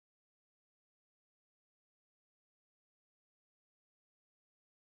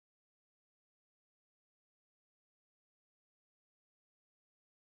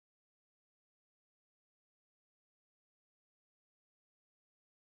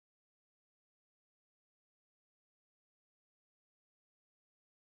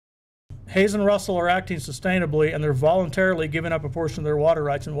Hayes and Russell are acting sustainably, and they're voluntarily giving up a portion of their water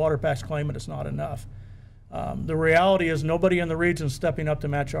rights, and WaterPac's claiming it's not enough. The reality is nobody in the region is stepping up to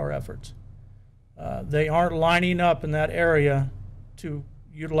match our efforts. They aren't lining up in that area to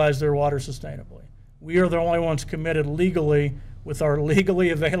utilize their water sustainably. We are the only ones committed legally with our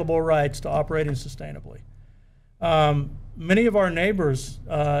legally available rights to operating sustainably. Many of our neighbors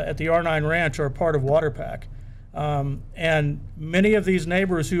at the R9 Ranch are part of WaterPac. And many of these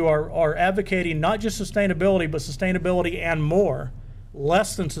neighbors who are advocating not just sustainability, but sustainability and more,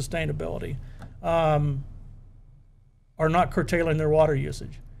 less than sustainability, are not curtailing their water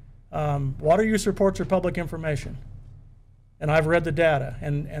usage. Water use reports are public information, and I've read the data,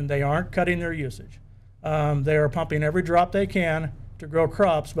 and they aren't cutting their usage. They are pumping every drop they can to grow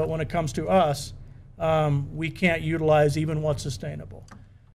crops, but when it comes to us, we can't utilize even what's sustainable.